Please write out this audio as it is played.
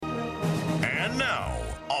Now,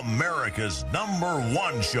 America's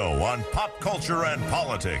 #1 show on pop culture and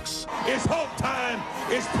politics. It's hope time.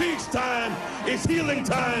 It's peace time. It's healing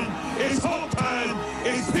time. It's hope time.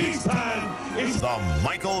 It's peace time. It's The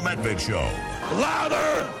Michael Medved Show.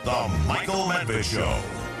 louder. The Michael Medved Show.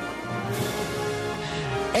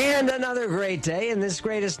 And another great day in this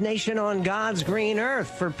greatest nation on God's green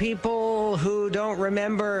earth. For people who don't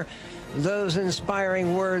remember those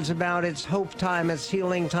inspiring words about it's hope time, it's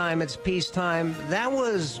healing time, it's peace time, that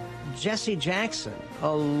was Jesse Jackson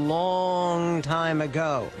a long time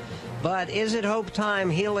ago. But is it hope time,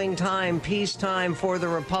 healing time, peace time for the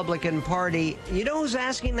Republican Party? You know who's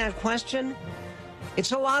asking that question?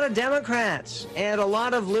 It's a lot of Democrats and a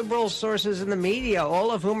lot of liberal sources in the media,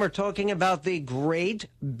 all of whom are talking about the great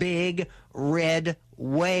big red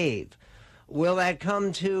wave. Will that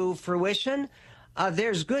come to fruition?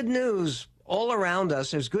 There's good news all around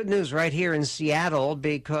us. There's good news right here in Seattle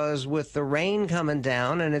because with the rain coming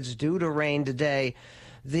down, and it's due to rain today,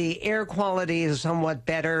 the air quality is somewhat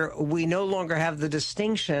better. We no longer have the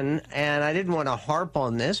distinction, and I didn't want to harp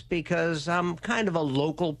on this because I'm kind of a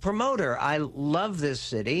local promoter. I love this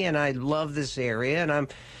city, and I love this area, and I'm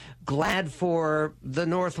glad for the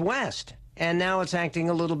Northwest. And now it's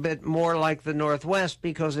acting a little bit more like the Northwest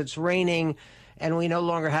because it's raining, and we no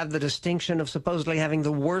longer have the distinction of supposedly having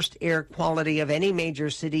the worst air quality of any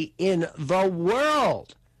major city in the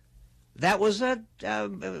world. That was an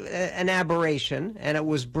aberration, and it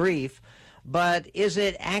was brief. But is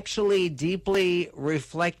it actually deeply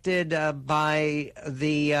reflected by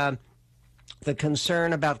the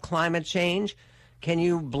concern about climate change? Can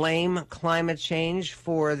you blame climate change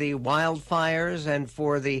for the wildfires and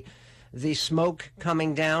for the smoke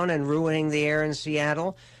coming down and ruining the air in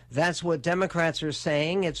Seattle? That's what Democrats are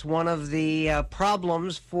saying. It's one of the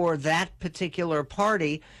problems for that particular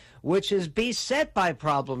party, which is beset by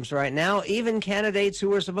problems right now. Even candidates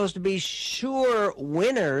who are supposed to be sure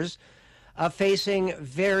winners are facing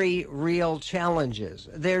very real challenges.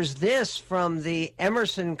 There's this from the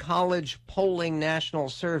Emerson College Polling National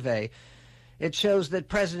Survey. It shows that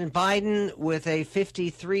President Biden, with a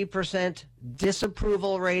 53%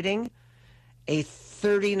 disapproval rating, a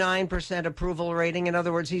 39% approval rating. In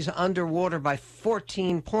other words, he's underwater by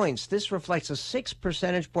 14 points. This reflects a 6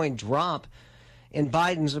 percentage point drop in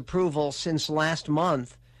Biden's approval since last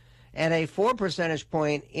month and a 4 percentage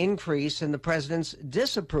point increase in the president's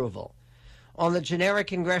disapproval. On the generic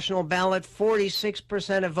congressional ballot,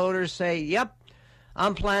 46% of voters say, yep,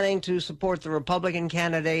 I'm planning to support the Republican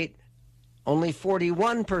candidate. Only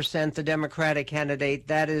 41% the Democratic candidate.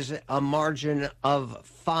 That is a margin of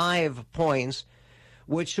 5 points,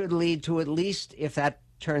 which should lead to at least, if that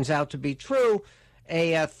turns out to be true,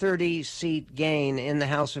 a 30-seat gain in the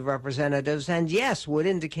House of Representatives, and yes, would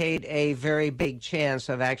indicate a very big chance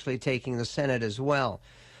of actually taking the Senate as well.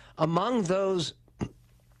 Among those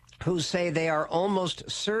who say they are almost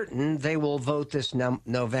certain they will vote this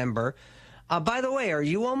November, by the way, are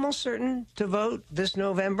you almost certain to vote this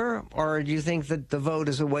November, or do you think that the vote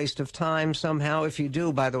is a waste of time somehow? If you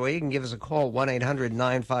do, by the way, you can give us a call,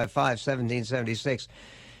 1-800-955-1776.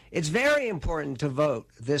 It's very important to vote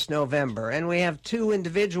this November, and we have two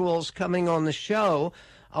individuals coming on the show,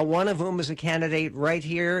 one of whom is a candidate right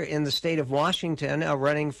here in the state of Washington,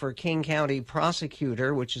 running for King County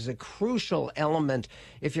prosecutor, which is a crucial element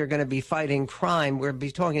if you're going to be fighting crime. We'll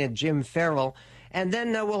be talking to Jim Farrell. And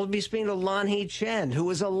then we'll be speaking to Lanhee Chen, who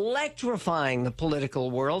is electrifying the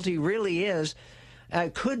political world. He really is.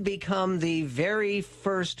 Could become the very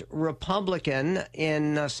first Republican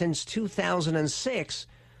in since 2006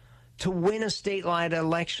 to win a statewide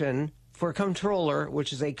election for comptroller,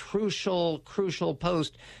 which is a crucial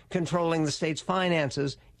post controlling the state's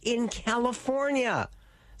finances in California.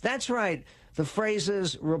 That's right. The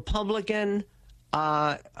phrases Republican,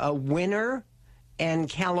 a winner, and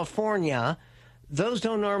California, those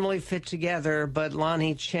don't normally fit together, but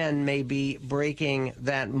Lanhee Chen may be breaking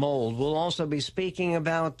that mold. We'll also be speaking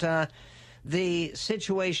about the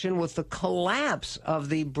situation with the collapse of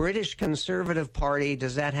the British Conservative Party.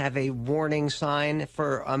 Does that have a warning sign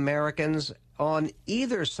for Americans on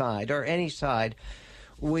either side or any side?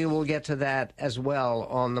 We will get to that as well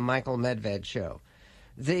on the Michael Medved Show.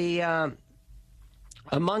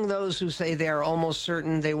 Among those who say they are almost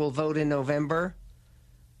certain they will vote in November,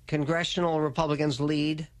 congressional Republicans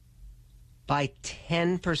lead by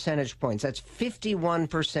 10 percentage points. That's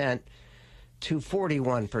 51% to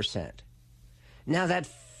 41%. Now, that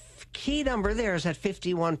key number there is at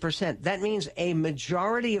 51%. That means a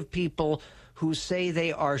majority of people who say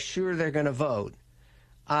they are sure they're going to vote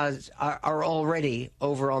are already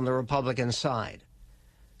over on the Republican side.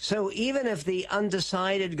 So even if the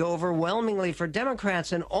undecided go overwhelmingly for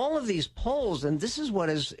Democrats, and all of these polls, and this is what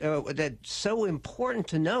is that's so important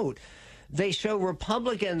to note, they show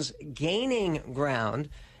Republicans gaining ground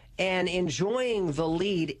and enjoying the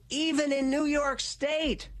lead, even in New York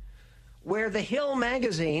State, where The Hill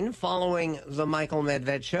magazine, following the Michael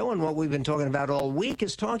Medved show and what we've been talking about all week,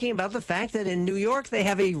 is talking about the fact that in New York they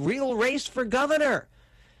have a real race for governor.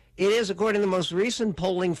 It is, according to the most recent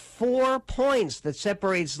polling, 4 points that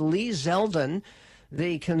separates Lee Zeldin,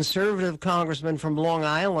 the conservative congressman from Long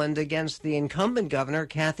Island, against the incumbent governor,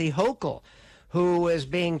 Kathy Hochul, who is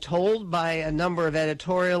being told by a number of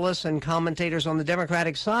editorialists and commentators on the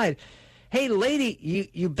Democratic side, hey, lady,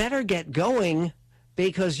 you better get going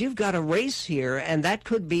because you've got a race here, and that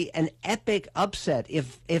could be an epic upset.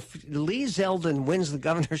 If Lee Zeldin wins the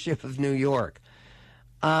governorship of New York,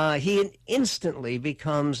 he instantly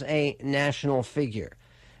becomes a national figure.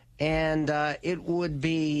 And it would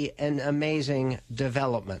be an amazing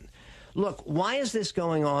development. Look, why is this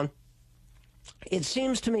going on? It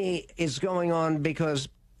seems to me it's going on because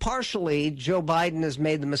partially Joe Biden has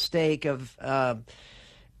made the mistake of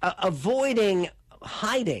avoiding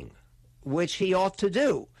hiding, which he ought to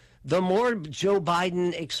do. The more Joe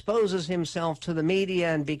Biden exposes himself to the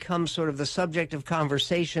media and becomes sort of the subject of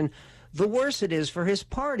conversation, the worse it is for his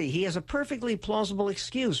party. He has a perfectly plausible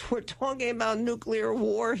excuse. We're talking about nuclear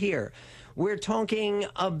war here. We're talking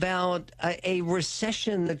about a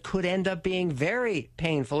recession that could end up being very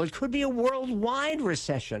painful. It could be a worldwide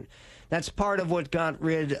recession. That's part of what got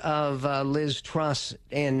rid of Liz Truss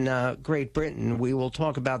in Great Britain. We will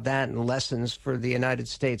talk about that and lessons for the United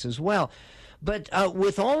States as well. But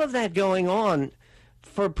with all of that going on,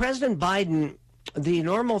 for President Biden, the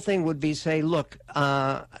normal thing would be say, look,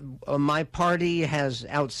 my party has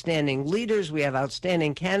outstanding leaders. We have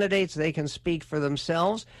outstanding candidates. They can speak for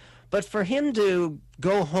themselves. But for him to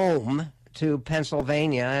go home to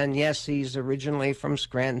Pennsylvania, and yes, he's originally from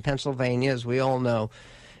Scranton, Pennsylvania, as we all know,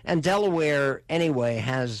 and Delaware, anyway,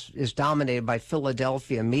 is dominated by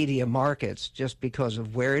Philadelphia media markets just because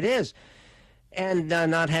of where it is, and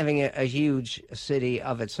not having a huge city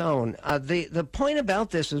of its own. The point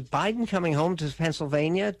about this is Biden coming home to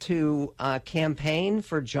Pennsylvania to campaign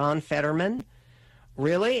for John Fetterman.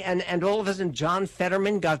 Really? And all of a sudden, John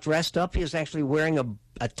Fetterman got dressed up. He was actually wearing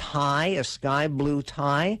a tie, a sky blue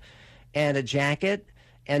tie, and a jacket,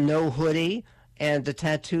 and no hoodie, and the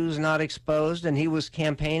tattoos not exposed, and he was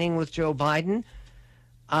campaigning with Joe Biden.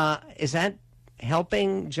 Is that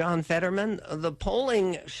helping John Fetterman? The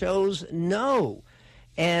polling shows no.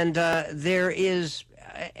 And there is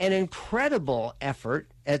an incredible effort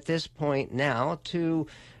at this point now to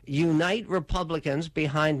unite Republicans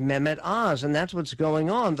behind Mehmet Oz, and that's what's going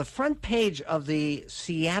on. The front page of the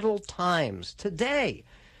Seattle Times today,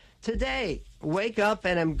 wake up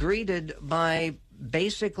and am greeted by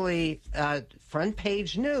basically front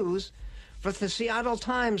page news for the Seattle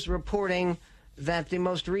Times reporting that the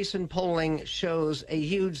most recent polling shows a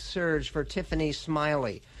huge surge for Tiffany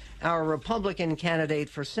Smiley, our Republican candidate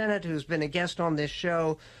for Senate, who's been a guest on this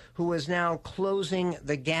show, who is now closing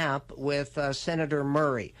the gap with Senator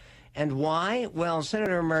Murray. And why? Well,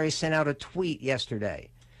 Senator Murray sent out a tweet yesterday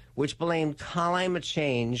which blamed climate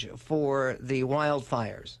change for the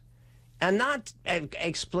wildfires. And not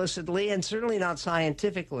explicitly and certainly not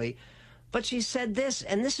scientifically, but she said this,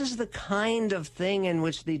 and this is the kind of thing in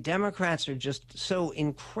which the Democrats are just so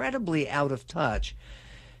incredibly out of touch.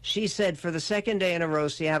 She said, for the second day in a row,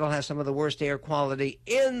 Seattle has some of the worst air quality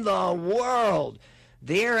in the world.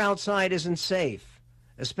 The air outside isn't safe,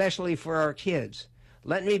 especially for our kids.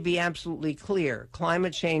 Let me be absolutely clear.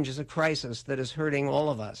 Climate change is a crisis that is hurting all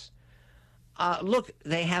of us. Look,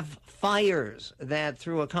 they have fires that,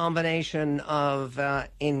 through a combination of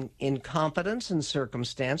incompetence and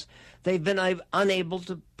circumstance, they've been unable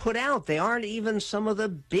to put out. They aren't even some of the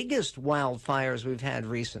biggest wildfires we've had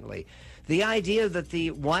recently. The idea that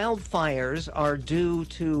the wildfires are due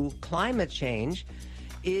to climate change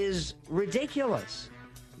is ridiculous.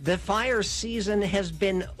 The fire season has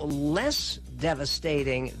been less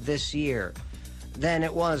devastating this year than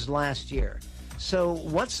it was last year. So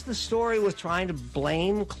what's the story with trying to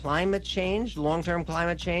blame climate change, long-term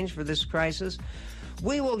climate change, for this crisis?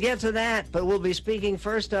 We will get to that, but we'll be speaking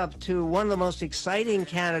first up to one of the most exciting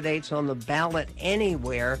candidates on the ballot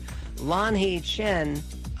anywhere, Lanhee Chen,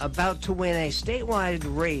 about to win a statewide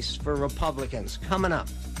race for Republicans. Coming up.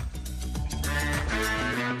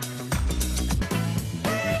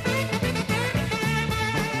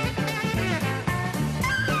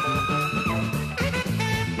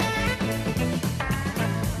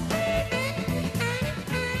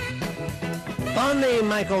 On the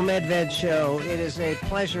Michael Medved Show, it is a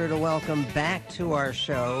pleasure to welcome back to our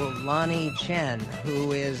show Lanhee Chen,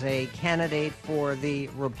 who is a candidate for the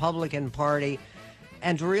Republican Party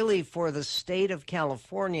and really for the state of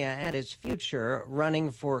California and its future, running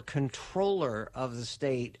for controller of the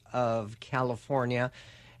state of California.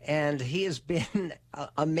 And he has been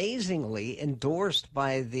amazingly endorsed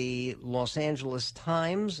by the Los Angeles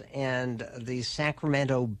Times and the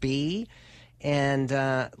Sacramento Bee and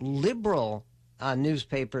liberal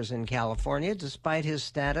newspapers in California, despite his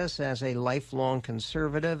status as a lifelong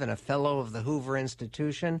conservative and a fellow of the Hoover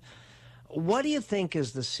Institution. What do you think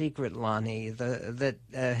is the secret, Lanhee, that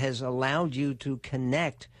has allowed you to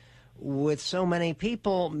connect with so many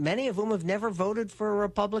people, many of whom have never voted for a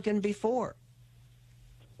Republican before?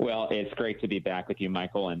 Well, it's great to be back with you,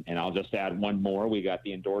 Michael, and I'll just add one more. We got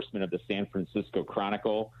the endorsement of the San Francisco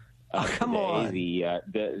Chronicle. Come today, on.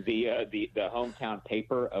 The hometown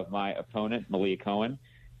paper of my opponent, Malia Cohen.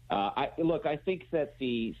 I think that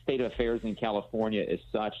the state of affairs in California is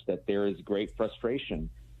such that there is great frustration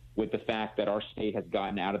with the fact that our state has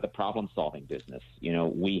gotten out of the problem-solving business. You know,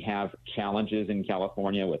 we have challenges in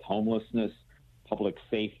California with homelessness, public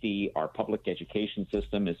safety. Our public education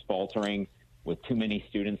system is faltering with too many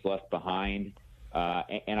students left behind.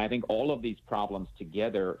 And I think all of these problems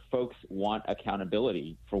together, folks want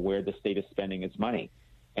accountability for where the state is spending its money.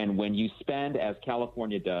 And when you spend, as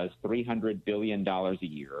California does, $300 billion a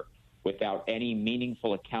year without any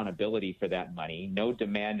meaningful accountability for that money, no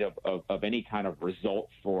demand of any kind of result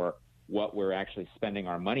for what we're actually spending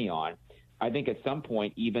our money on, I think at some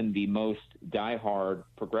point even the most diehard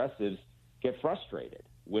progressives get frustrated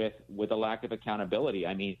with a lack of accountability.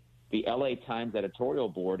 I mean, the LA Times editorial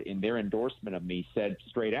board, in their endorsement of me, said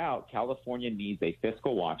straight out, California needs a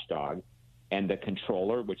fiscal watchdog, and the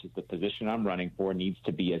controller, which is the position I'm running for, needs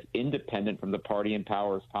to be as independent from the party in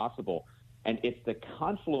power as possible. And it's the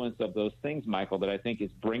confluence of those things, Michael, that I think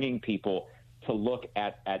is bringing people to look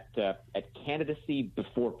at candidacy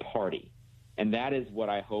before party. And that is what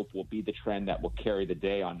I hope will be the trend that will carry the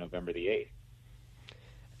day on November the 8th.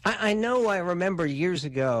 I remember years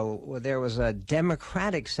ago there was a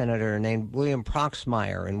Democratic senator named William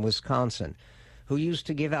Proxmire in Wisconsin who used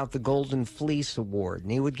to give out the Golden Fleece Award,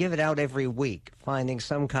 and he would give it out every week, finding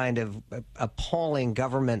some kind of appalling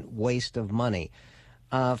government waste of money.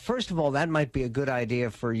 First of all, that might be a good idea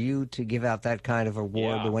for you to give out that kind of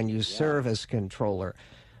award when you serve as controller.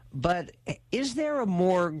 But is there a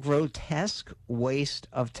more grotesque waste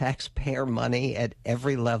of taxpayer money at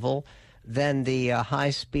every level than the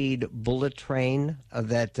high-speed bullet train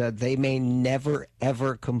that they may never,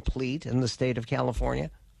 ever complete in the state of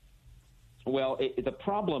California? Well, the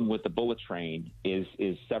problem with the bullet train is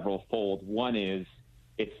several-fold. One is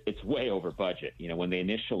it's way over budget. You know, when they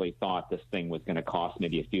initially thought this thing was going to cost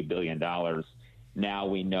maybe a few $1 billion, now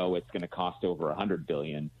we know it's going to cost over $100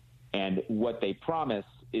 billion. And what they promise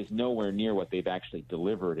is nowhere near what they've actually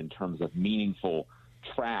delivered in terms of meaningful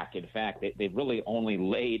track. In fact, they've really only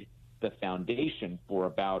laid the foundation for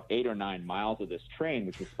about 8 or 9 miles of this train,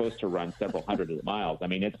 which is supposed to run several hundred miles. I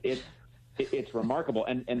mean, it's remarkable.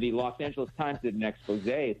 And the Los Angeles Times did an expose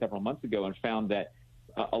several months ago and found that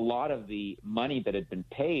a lot of the money that had been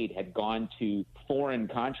paid had gone to foreign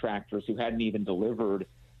contractors who hadn't even delivered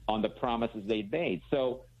on the promises they'd made.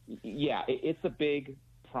 So, yeah, it's a big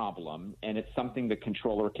problem, and it's something the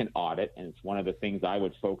controller can audit, and it's one of the things I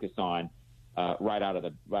would focus on right out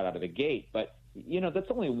of the gate. But you know, that's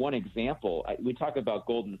only one example. We talk about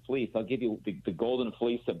Golden Fleece. I'll give you the Golden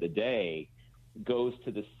Fleece of the day goes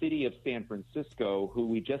to the city of San Francisco, who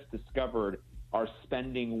we just discovered are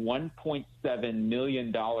spending $1.7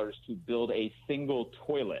 million to build a single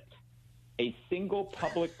toilet. A single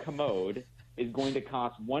public commode is going to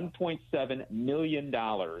cost $1.7 million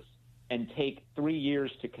and take 3 years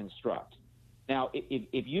to construct. Now,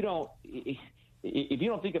 if you don't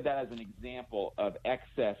think of that as an example of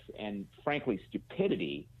excess and, frankly,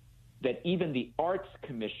 stupidity, that even the Arts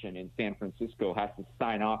Commission in San Francisco has to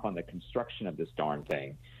sign off on the construction of this darn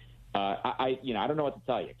thing, I don't know what to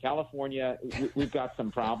tell you. California, we've got some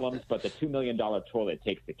problems, but the $2 million toilet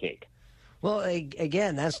takes the cake. Well,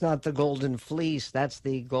 again, that's not the Golden Fleece. That's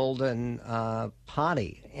the Golden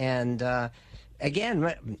Potty. And,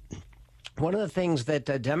 again, one of the things that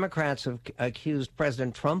Democrats have accused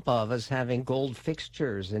President Trump of is having gold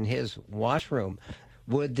fixtures in his washroom.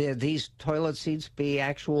 Would these toilet seats be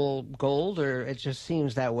actual gold, or it just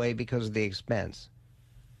seems that way because of the expense?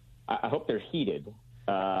 I hope they're heated,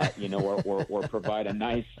 or provide a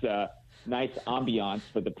nice ambiance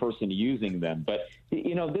for the person using them. But,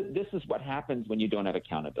 this is what happens when you don't have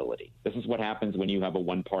accountability. This is what happens when you have a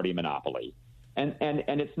one-party monopoly.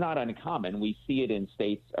 And it's not uncommon. We see it in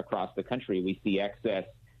states across the country. We see excess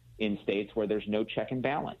in states where there's no check and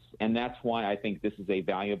balance. And that's why I think this is a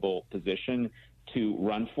valuable position to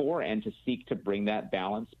run for and to seek to bring that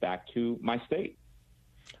balance back to my state.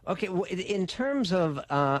 Okay, in terms of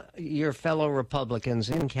your fellow Republicans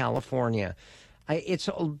in California, it's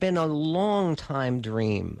been a long time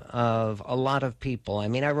dream of a lot of people. I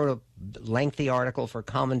mean, I wrote a lengthy article for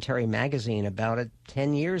Commentary Magazine about it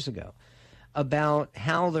 10 years ago, about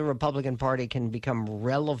how the Republican Party can become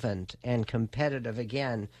relevant and competitive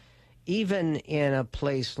again, even in a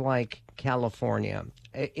place like California.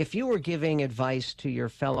 If you were giving advice to your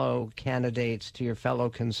fellow candidates, to your fellow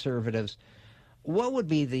conservatives, what would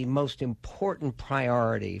be the most important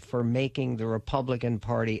priority for making the Republican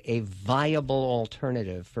Party a viable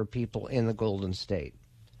alternative for people in the Golden State?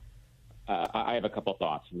 I have a couple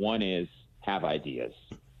thoughts. One is have ideas.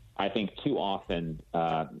 I think too often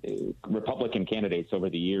Republican candidates over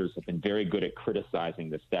the years have been very good at criticizing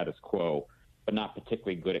the status quo, but not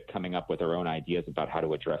particularly good at coming up with their own ideas about how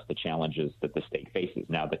to address the challenges that the state faces.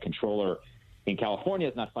 Now, the controller in California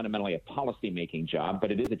is not fundamentally a policy-making job,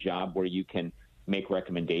 but it is a job where you can make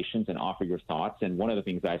recommendations and offer your thoughts. And one of the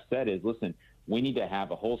things I've said is, listen, we need to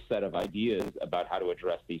have a whole set of ideas about how to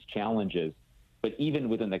address these challenges. But even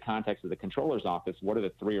within the context of the controller's office, what are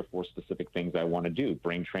the 3 or 4 specific things I want to do?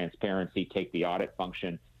 Bring transparency, take the audit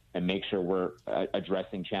function, and make sure we're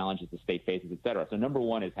addressing challenges the state faces, et cetera. So number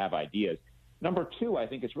one is have ideas. Number two, I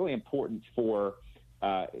think it's really important for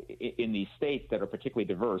in these states that are particularly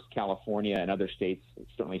diverse, California and other states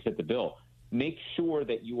certainly fit the bill, make sure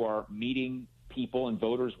that you are meeting people and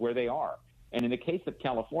voters where they are. And in the case of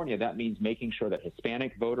California, that means making sure that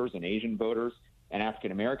Hispanic voters and Asian voters and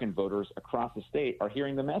African-American voters across the state are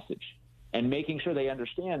hearing the message and making sure they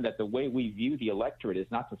understand that the way we view the electorate is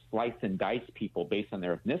not to slice and dice people based on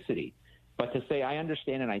their ethnicity, but to say, I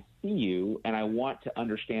understand and I see you, and I want to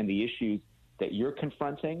understand the issues that you're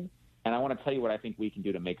confronting, and I want to tell you what I think we can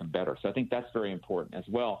do to make them better. So I think that's very important as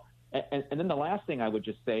well. And then the last thing I would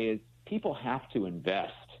just say is people have to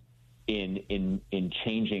invest in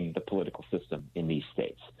changing the political system in these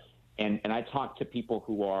states. And I talk to people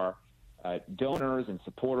who are donors and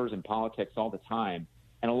supporters in politics all the time,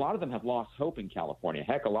 and a lot of them have lost hope in California.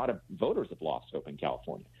 Heck, a lot of voters have lost hope in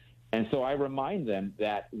California. And so I remind them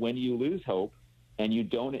that when you lose hope and you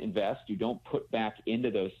don't invest, you don't put back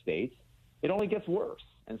into those states, it only gets worse.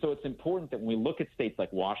 And so it's important that when we look at states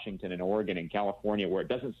like Washington and Oregon and California, where it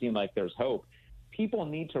doesn't seem like there's hope, people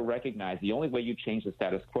need to recognize the only way you change the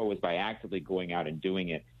status quo is by actively going out and doing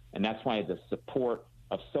it. And that's why the support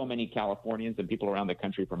of so many Californians and people around the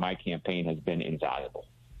country for my campaign has been invaluable.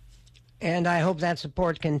 And I hope that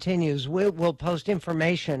support continues. We'll post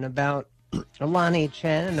information about Lonnie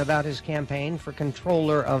Chen and about his campaign for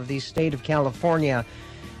controller of the state of California.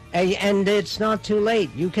 And it's not too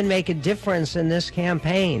late. You can make a difference in this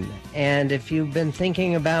campaign. And if you've been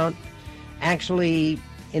thinking about actually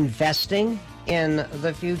investing in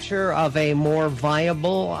the future of a more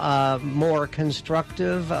viable, more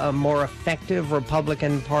constructive, more effective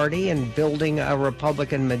Republican Party and building a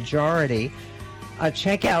Republican majority,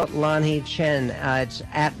 check out Lonnie Chen. It's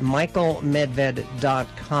at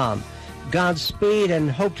michaelmedved.com. Godspeed, and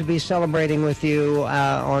hope to be celebrating with you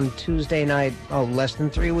on Tuesday night, less than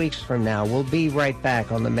 3 weeks from now. We'll be right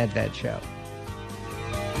back on The Medved Show.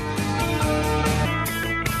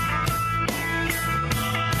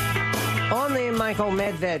 On the Michael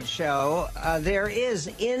Medved Show, there is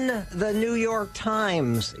in the New York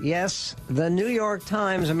Times, yes, the New York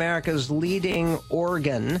Times, America's leading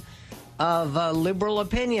organ of liberal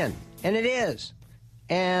opinion, and it is.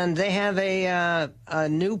 And they have a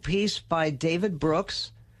new piece by David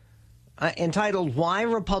Brooks entitled Why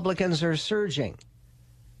Republicans Are Surging.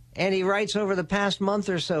 And he writes, over the past month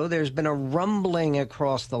or so, there's been a rumbling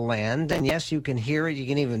across the land. And yes, you can hear it. You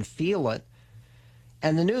can even feel it.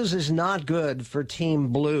 And the news is not good for Team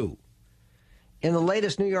Blue. In the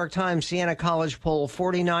latest New York Times Siena College poll,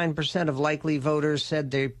 49% of likely voters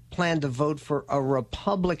said they plan to vote for a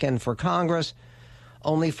Republican for Congress.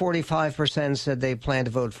 Only 45% said they plan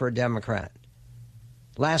to vote for a Democrat.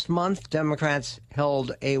 Last month, Democrats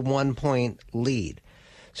held a 1-point lead.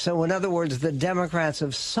 So, in other words, the Democrats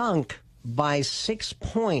have sunk by 6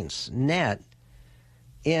 points net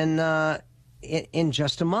in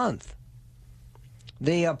just a month.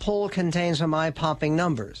 The poll contains some eye-popping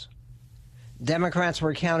numbers. Democrats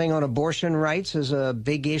were counting on abortion rights as a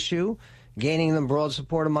big issue, gaining them broad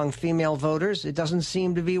support among female voters. It doesn't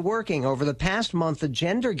seem to be working. Over the past month, the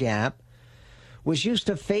gender gap, which used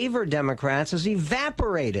to favor Democrats, has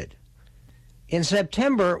evaporated. In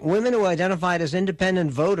September, women who identified as independent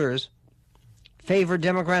voters favored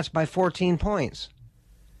Democrats by 14 points.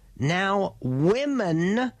 Now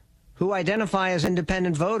women who identify as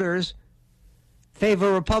independent voters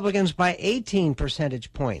favor Republicans by 18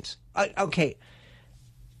 percentage points. Okay,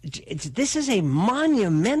 this is a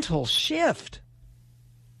monumental shift.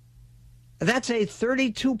 That's a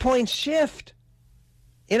 32-point shift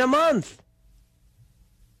in a month.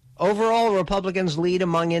 Overall, Republicans lead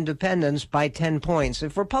among independents by 10 points.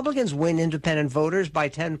 If Republicans win independent voters by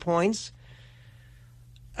 10 points,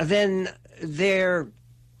 then there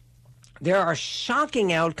are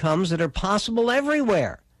shocking outcomes that are possible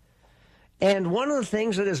everywhere. And one of the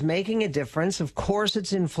things that is making a difference, of course,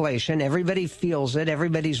 it's inflation. Everybody feels it.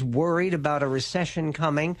 Everybody's worried about a recession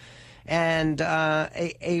coming, and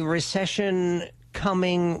a recession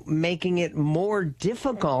coming, making it more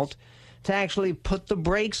difficult to actually put the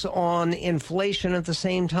brakes on inflation at the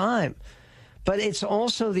same time. But it's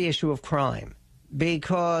also the issue of crime,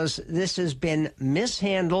 because this has been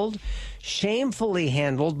mishandled, shamefully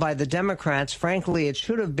handled by the Democrats. Frankly, it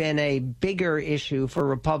should have been a bigger issue for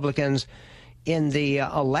Republicans in the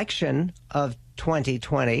election of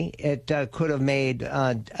 2020. It could have made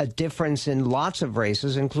a difference in lots of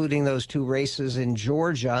races, including those two races in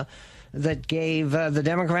Georgia that gave the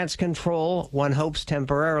Democrats control, one hopes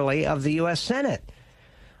temporarily, of the U.S. Senate.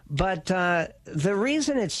 But the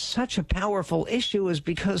reason it's such a powerful issue is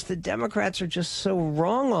because the Democrats are just so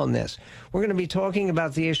wrong on this. We're going to be talking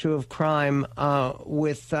about the issue of crime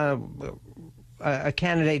with a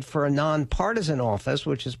candidate for a nonpartisan office,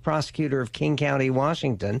 which is prosecutor of King County,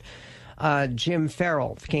 Washington, Jim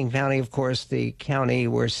Farrell. King County, of course, the county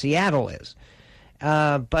where Seattle is.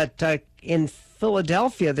 But in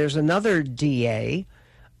Philadelphia, there's another DA,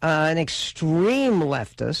 an extreme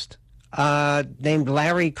leftist, named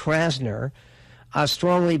Larry Krasner,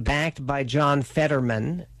 strongly backed by John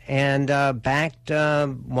Fetterman, and backed,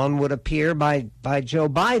 one would appear, by Joe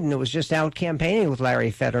Biden, who was just out campaigning with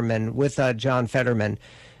Larry Fetterman, with John Fetterman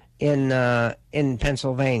in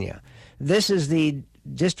Pennsylvania. This is the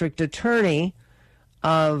district attorney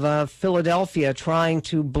of Philadelphia trying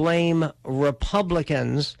to blame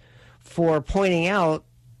Republicans for pointing out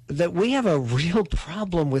that we have a real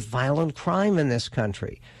problem with violent crime in this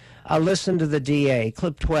country. Listen to the DA,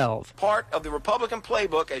 clip 12. Part of the Republican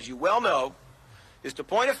playbook, as you well know, is to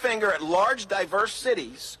point a finger at large, diverse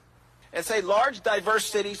cities and say large, diverse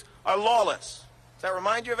cities are lawless. Does that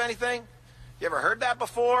remind you of anything? You ever heard that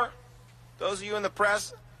before? Those of you in the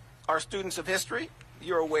press are students of history.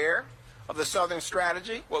 You're aware of the Southern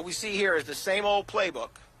strategy. What we see here is the same old playbook,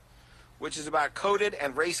 which is about coded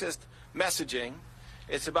and racist messaging.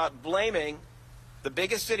 It's about blaming the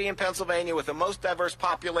biggest city in Pennsylvania with the most diverse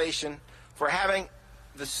population for having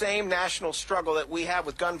the same national struggle that we have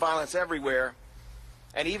with gun violence everywhere,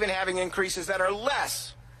 and even having increases that are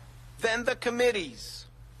less than the committee's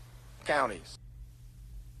counties.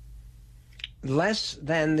 Less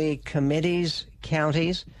than the committee's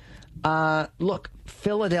counties? Look,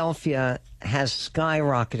 Philadelphia has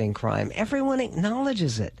skyrocketing crime. Everyone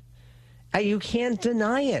acknowledges it. You can't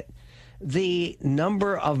deny it. The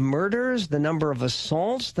number of murders, the number of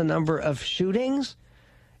assaults, the number of shootings,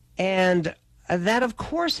 and that, of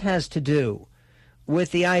course, has to do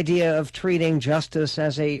with the idea of treating justice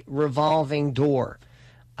as a revolving door,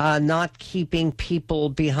 not keeping people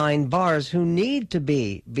behind bars who need to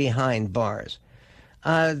be behind bars.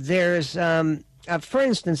 There's, for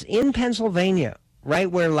instance, in Pennsylvania,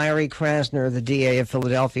 right where Larry Krasner, the DA of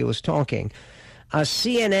Philadelphia, was talking,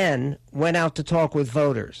 CNN went out to talk with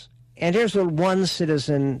voters. And here's what one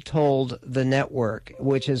citizen told the network,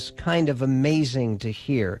 which is kind of amazing to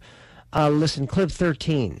hear. Listen, clip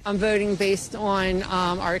 13. I'm voting based on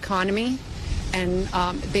our economy and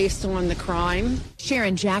based on the crime.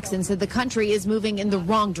 Sharon Jackson said the country is moving in the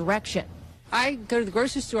wrong direction. I go to the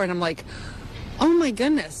grocery store and I'm like, oh my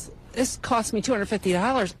goodness, this cost me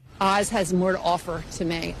 $250. Oz has more to offer to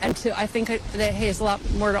me, and I think that he has a lot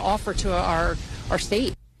more to offer to our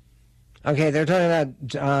state. Okay, they're talking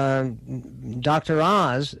about Dr.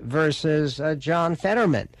 Oz versus John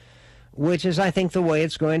Fetterman, which is, I think, the way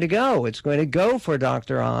it's going to go. It's going to go for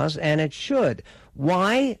Dr. Oz, and it should.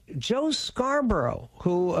 Why? Joe Scarborough,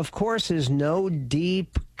 who, of course, is no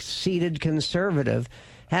deep-seated conservative,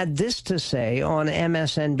 had this to say on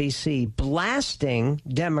MSNBC, blasting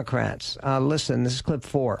Democrats. Listen, this is clip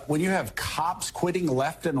 4. When you have cops quitting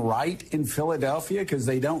left and right in Philadelphia because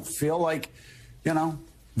they don't feel like,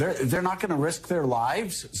 they're not going to risk their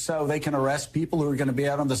lives so they can arrest people who are going to be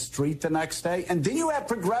out on the street the next day. And then you have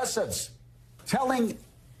progressives telling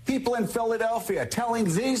people in Philadelphia telling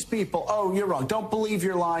these people, oh, you're wrong. Don't believe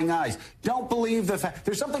your lying eyes. Don't believe the fact.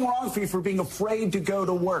 There's something wrong for you for being afraid to go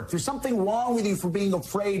to work. There's something wrong with you for being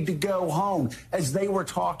afraid to go home, as they were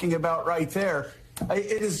talking about right there.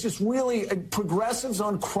 It is just really progressives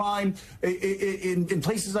on crime in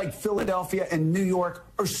places like Philadelphia and New York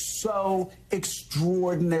are so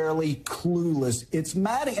extraordinarily clueless. It's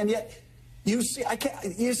maddening. And yet you see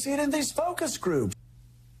it in these focus groups.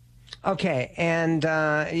 Okay, and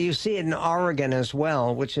you see it in Oregon as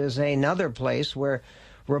well, which is another place where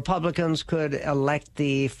Republicans could elect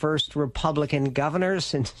the first Republican governor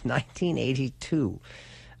since 1982.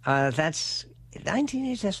 That's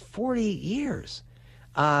 1980. That's 40 years.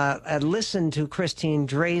 Listen to Christine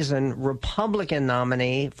Drazan, Republican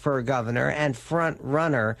nominee for governor and front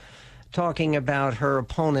runner, talking about her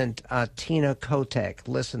opponent, Tina Kotek.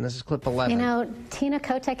 Listen, this is clip 11. You know, Tina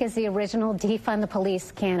Kotek is the original defund the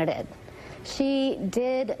police candidate. She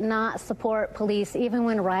did not support police even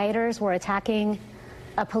when rioters were attacking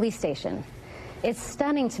a police station. It's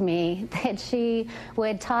stunning to me that she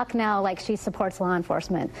would talk now like she supports law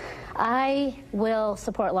enforcement. I will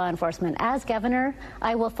support law enforcement. As governor,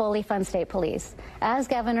 I will fully fund state police. As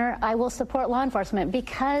governor, I will support law enforcement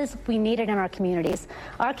because we need it in our communities.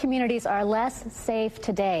 Our communities are less safe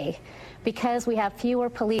today because we have fewer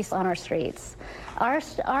police on our streets.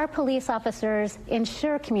 Our police officers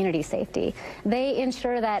ensure community safety. They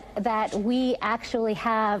ensure that we actually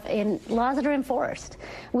have laws that are enforced.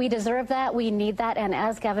 We deserve that. We need that. And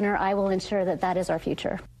as governor, I will ensure that that is our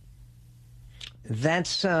future.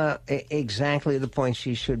 That's exactly the point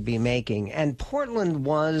she should be making. And Portland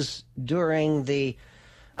was, during the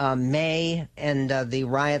May and the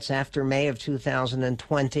riots after May of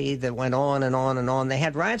 2020 that went on and on and on. They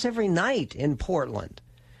had riots every night in Portland.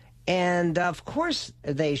 And, of course,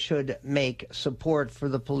 they should make support for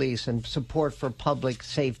the police and support for public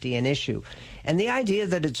safety an issue. And the idea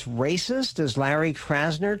that it's racist, as Larry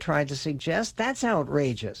Krasner tried to suggest, that's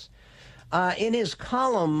outrageous. In his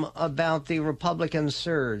column about the Republican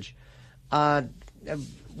surge, David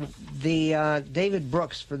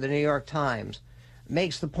Brooks for the New York Times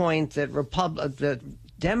makes the point that the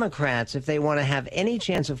Democrats, if they want to have any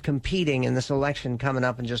chance of competing in this election coming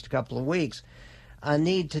up in just a couple of weeks,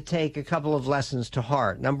 need to take a couple of lessons to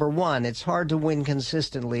heart. Number one, it's hard to win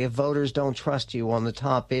consistently if voters don't trust you on the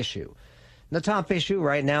top issue. The top issue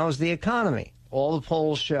right now is the economy. All the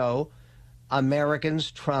polls show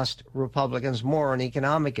Americans trust Republicans more on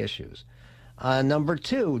economic issues. Number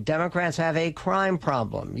two, Democrats have a crime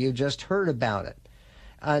problem. You just heard about it.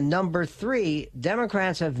 Number three,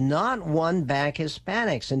 Democrats have not won back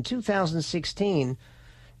Hispanics. In 2016,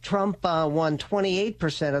 Trump won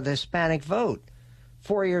 28% of the Hispanic vote.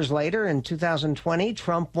 4 years later, in 2020,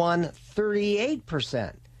 Trump won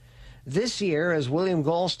 38%. This year, as William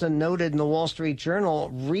Galston noted in the Wall Street Journal,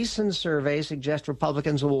 recent surveys suggest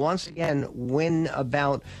Republicans will once again win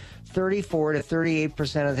about 34 to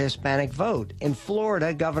 38% of the Hispanic vote. In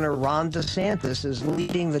Florida, Governor Ron DeSantis is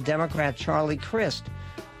leading the Democrat Charlie Crist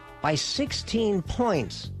by 16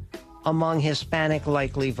 points among Hispanic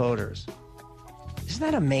likely voters. Isn't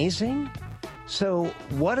that amazing? So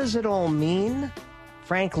what does it all mean?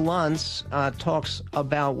 Frank Luntz talks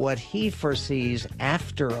about what he foresees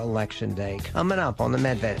after Election Day, coming up on the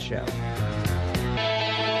Medved Show.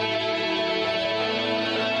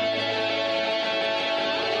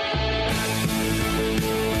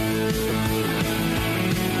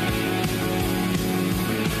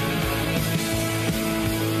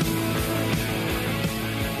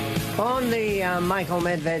 On the Michael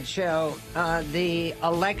Medved Show, the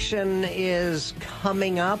election is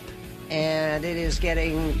coming up, and it is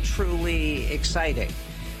getting truly exciting.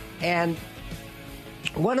 And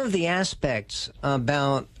one of the aspects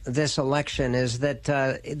about this election is that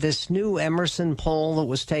this new Emerson poll that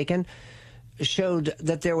was taken showed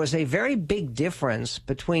that there was a very big difference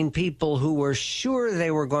between people who were sure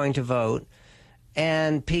they were going to vote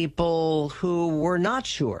and people who were not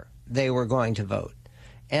sure they were going to vote.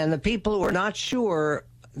 And the people who were not sure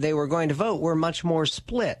they were going to vote were much more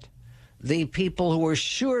split. The people who were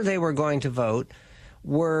sure they were going to vote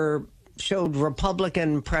showed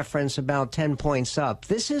Republican preference about 10 points up.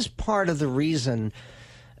 This is part of the reason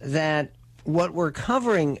that what we're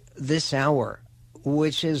covering this hour,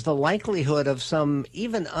 which is the likelihood of some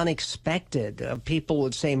even unexpected, people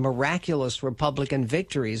would say miraculous Republican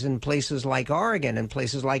victories in places like Oregon and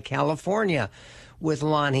places like California with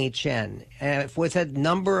Lanhee Chen, with a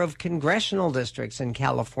number of congressional districts in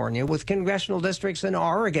California, with congressional districts in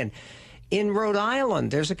Oregon. In Rhode Island,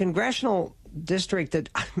 there's a congressional district that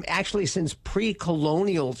actually since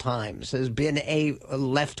pre-colonial times has been a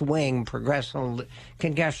left-wing congressional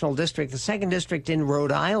district. The second district in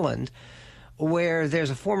Rhode Island, where there's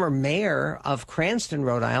a former mayor of Cranston,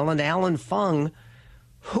 Rhode Island, Alan Fung,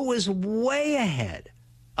 who is way ahead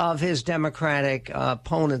of his Democratic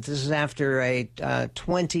opponent. This is after a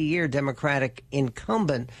 20-year Democratic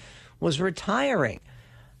incumbent was retiring.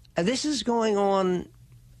 This is going on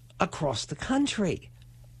across the country,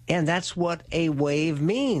 and that's what a wave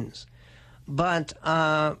means. But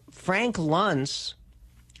Frank Luntz,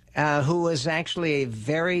 who is actually a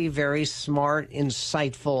very, very smart,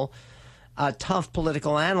 insightful, tough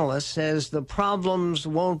political analyst, says the problems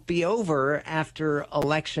won't be over after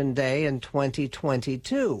Election Day in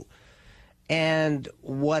 2022. And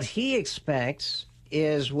what he expects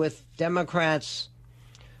is, with Democrats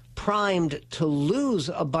primed to lose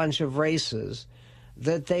a bunch of races,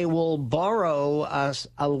 that they will borrow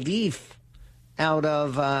a leaf out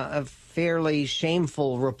of a fairly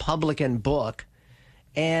shameful Republican book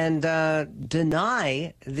and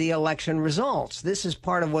deny the election results. This is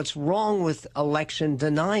part of what's wrong with election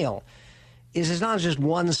denial, is it's not just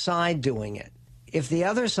one side doing it. If the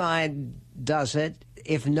other side does it,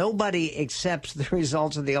 if nobody accepts the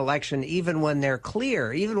results of the election, even when they're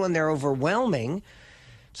clear, even when they're overwhelming,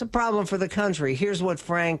 it's a problem for the country. Here's what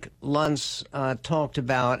Frank Luntz talked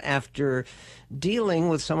about after dealing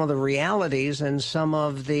with some of the realities and some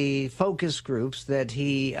of the focus groups that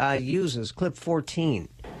he uses. Clip 14.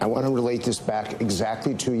 I want to relate this back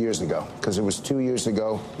exactly 2 years ago, because it was 2 years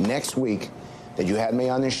ago next week that you had me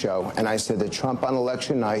on this show, and I said that Trump on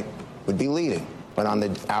election night would be leading. But on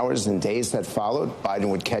the hours and days that followed, Biden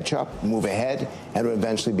would catch up, move ahead, and would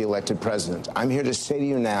eventually be elected president. I'm here to say to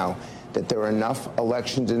you now that there are enough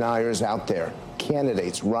election deniers out there,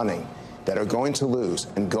 candidates running, that are going to lose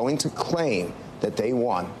and going to claim that they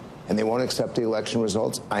won, and they won't accept the election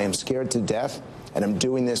results. I am scared to death, and I'm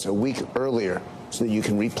doing this a week earlier so that you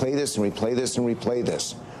can replay this and replay this and replay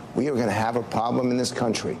this. We are going to have a problem in this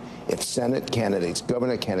country if Senate candidates,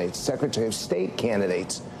 governor candidates, Secretary of State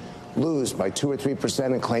candidates lose by 2 or 3%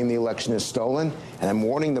 and claim the election is stolen. And I'm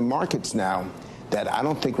warning the markets now that I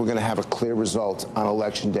don't think we're going to have a clear result on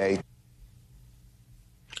Election Day.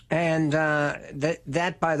 And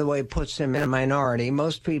that, by the way, puts him in a minority.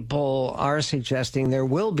 Most people are suggesting there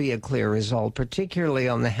will be a clear result, particularly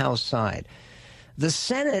on the House side. The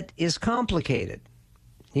Senate is complicated.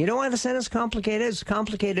 You know why the Senate's complicated? It's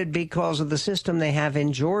complicated because of the system they have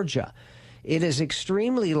in Georgia. It is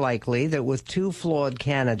extremely likely that with two flawed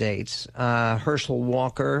candidates, Herschel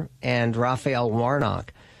Walker and Raphael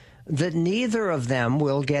Warnock, that neither of them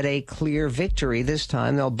will get a clear victory this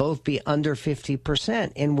time. They'll both be under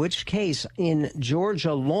 50%, in which case, in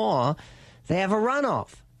Georgia law, they have a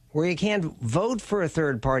runoff where you can't vote for a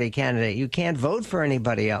third-party candidate. You can't vote for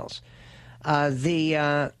anybody else.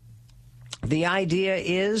 The idea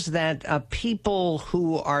is that people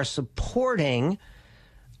who are supporting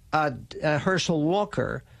Herschel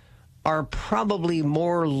Walker are probably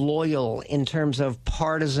more loyal in terms of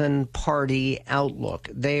partisan party outlook.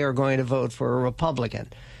 They are going to vote for a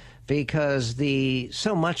Republican because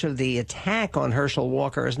so much of the attack on Herschel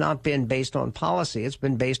Walker has not been based on policy. It's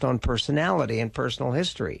been based on personality and personal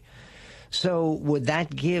history. So would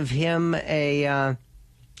that give him an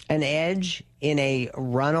edge in a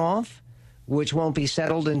runoff, which won't be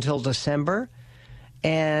settled until December?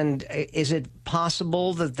 And is it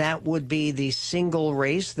possible that that would be the single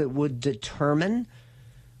race that would determine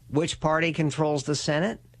which party controls the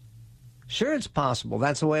Senate? Sure, it's possible.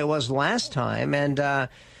 That's the way it was last time. And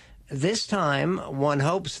this time, one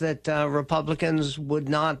hopes that Republicans would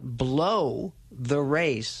not blow the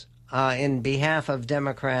race in behalf of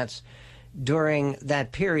Democrats during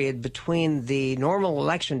that period between the normal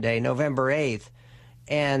election day, November 8th,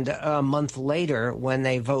 and a month later when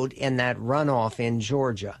they vote in that runoff in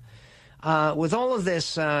Georgia. With all of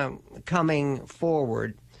this coming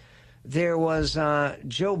forward, there was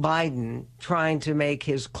Joe Biden trying to make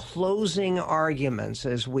his closing arguments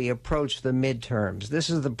as we approach the midterms. This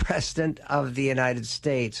is the President of the United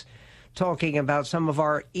States talking about some of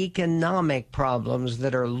our economic problems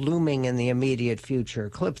that are looming in the immediate future.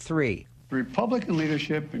 Clip 3. The Republican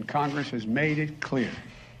leadership in Congress has made it clear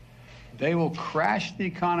they will crash the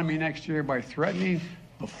economy next year by threatening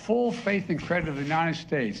the full faith and credit of the United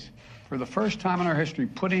States, for the first time in our history,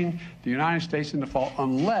 putting the United States in default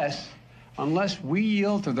unless we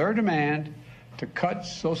yield to their demand to cut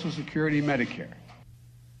Social Security and Medicare.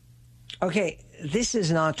 Okay, this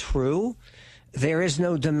is not true. There is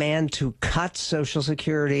no demand to cut Social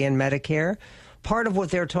Security and Medicare. part of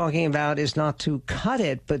what they're talking about is not to cut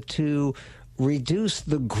it, but to reduce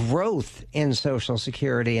the growth in Social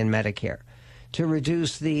Security and Medicare, to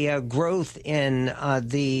reduce the growth in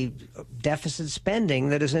the deficit spending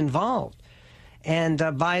that is involved. And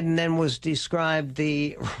Biden then was described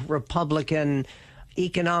the Republican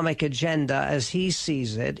economic agenda as he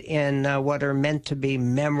sees it in what are meant to be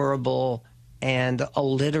memorable and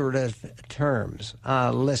alliterative terms.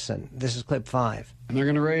 Listen, this is clip 5. And they're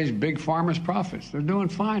going to raise Big Pharma's profits. They're doing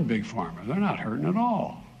fine, Big Pharma. They're not hurting at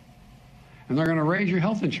all. And they're going to raise your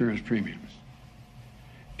health insurance premiums.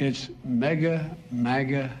 It's mega,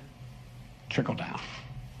 MAGA trickle down.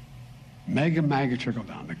 Mega, MAGA trickle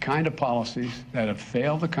down. The kind of policies that have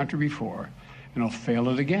failed the country before and will fail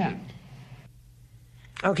it again.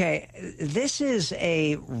 Okay, this is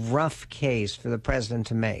a rough case for the president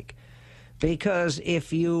to make, because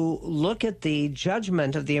if you look at the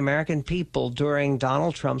judgment of the American people during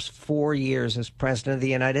Donald Trump's 4 years as president of the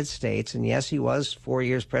United States, and yes, he was 4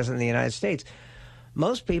 years president of the United States,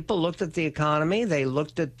 most people looked at the economy, they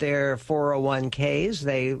looked at their 401ks,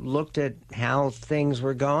 they looked at how things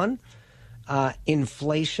were going,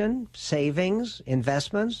 inflation, savings,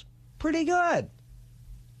 investments, pretty good.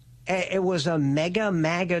 It was a mega,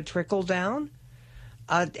 MAGA trickle down.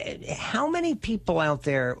 How many people out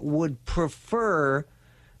there would prefer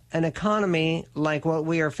an economy like what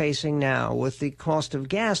we are facing now, with the cost of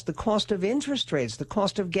gas, the cost of interest rates, the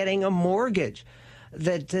cost of getting a mortgage,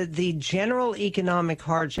 the general economic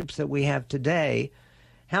hardships that we have today?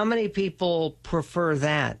 How many people prefer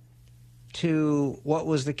that to what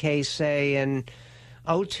was the case, say, in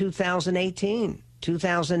 2018?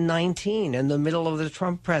 2019, in the middle of the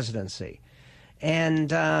Trump presidency.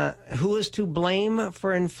 And who is to blame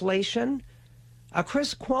for inflation?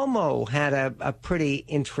 Chris Cuomo had a pretty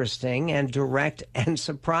interesting and direct and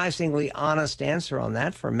surprisingly honest answer on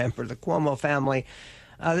that for a member of the Cuomo family.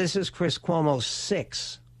 This is Chris Cuomo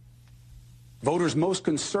 6. Voters most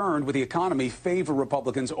concerned with the economy favor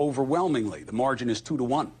Republicans overwhelmingly. The margin is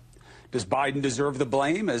 2-1. Does Biden deserve the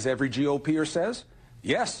blame, as every GOPer says?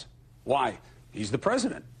 Yes. Why? He's the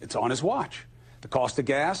president. It's on his watch. The cost of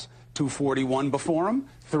gas, $2.41 before him,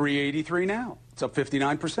 $3.83 now. It's up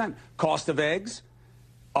 59%. Cost of eggs,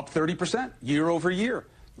 up 30% year over year.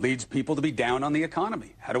 Leads people to be down on the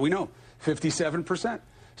economy. How do we know? 57%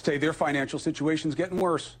 say their financial situation's getting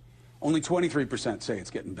worse. Only 23% say it's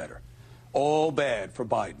getting better. All bad for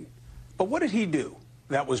Biden. But what did he do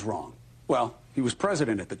that was wrong? Well, he was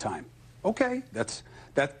president at the time. Okay,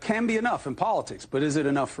 that can be enough in politics, but is it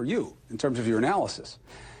enough for you in terms of your analysis?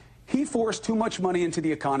 He forced too much money into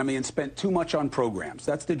the economy and spent too much on programs.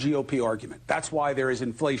 That's the GOP argument. That's why there is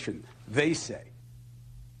inflation, they say.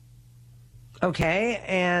 Okay,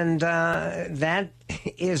 and that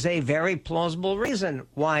is a very plausible reason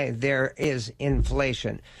why there is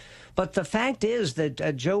inflation. But the fact is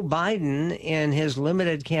that Joe Biden, in his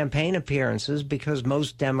limited campaign appearances, because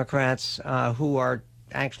most Democrats who are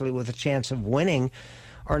actually with a chance of winning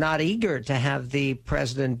are not eager to have the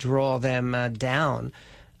president draw them down,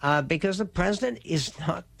 because the president is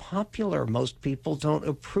not popular. Most people don't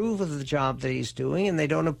approve of the job that he's doing, and they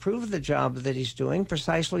don't approve of the job that he's doing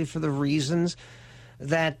precisely for the reasons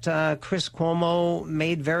that Chris Cuomo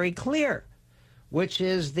made very clear, which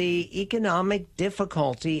is the economic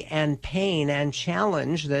difficulty and pain and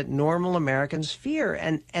challenge that normal Americans fear.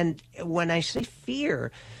 And when I say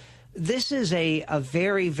fear, this is a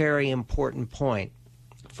very, very important point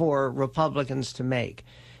for Republicans to make,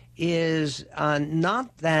 is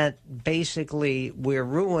not that basically we're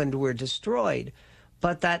ruined, we're destroyed,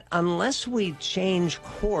 but that unless we change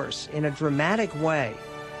course in a dramatic way,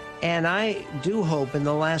 and I do hope in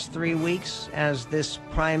the last 3 weeks, as this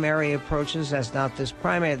primary approaches, as not this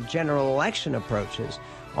primary, the general election approaches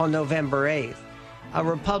on November 8th,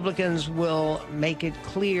 Republicans will make it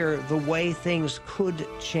clear the way things could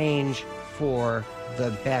change for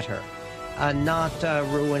the better. Not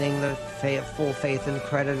ruining the full faith and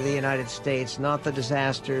credit of the United States, not the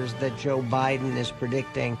disasters that Joe Biden is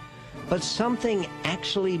predicting, but something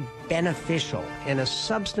actually beneficial in a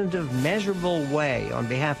substantive, measurable way on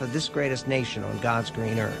behalf of this greatest nation on God's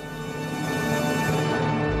green earth.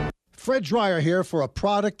 Fred Dreyer here for a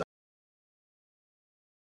product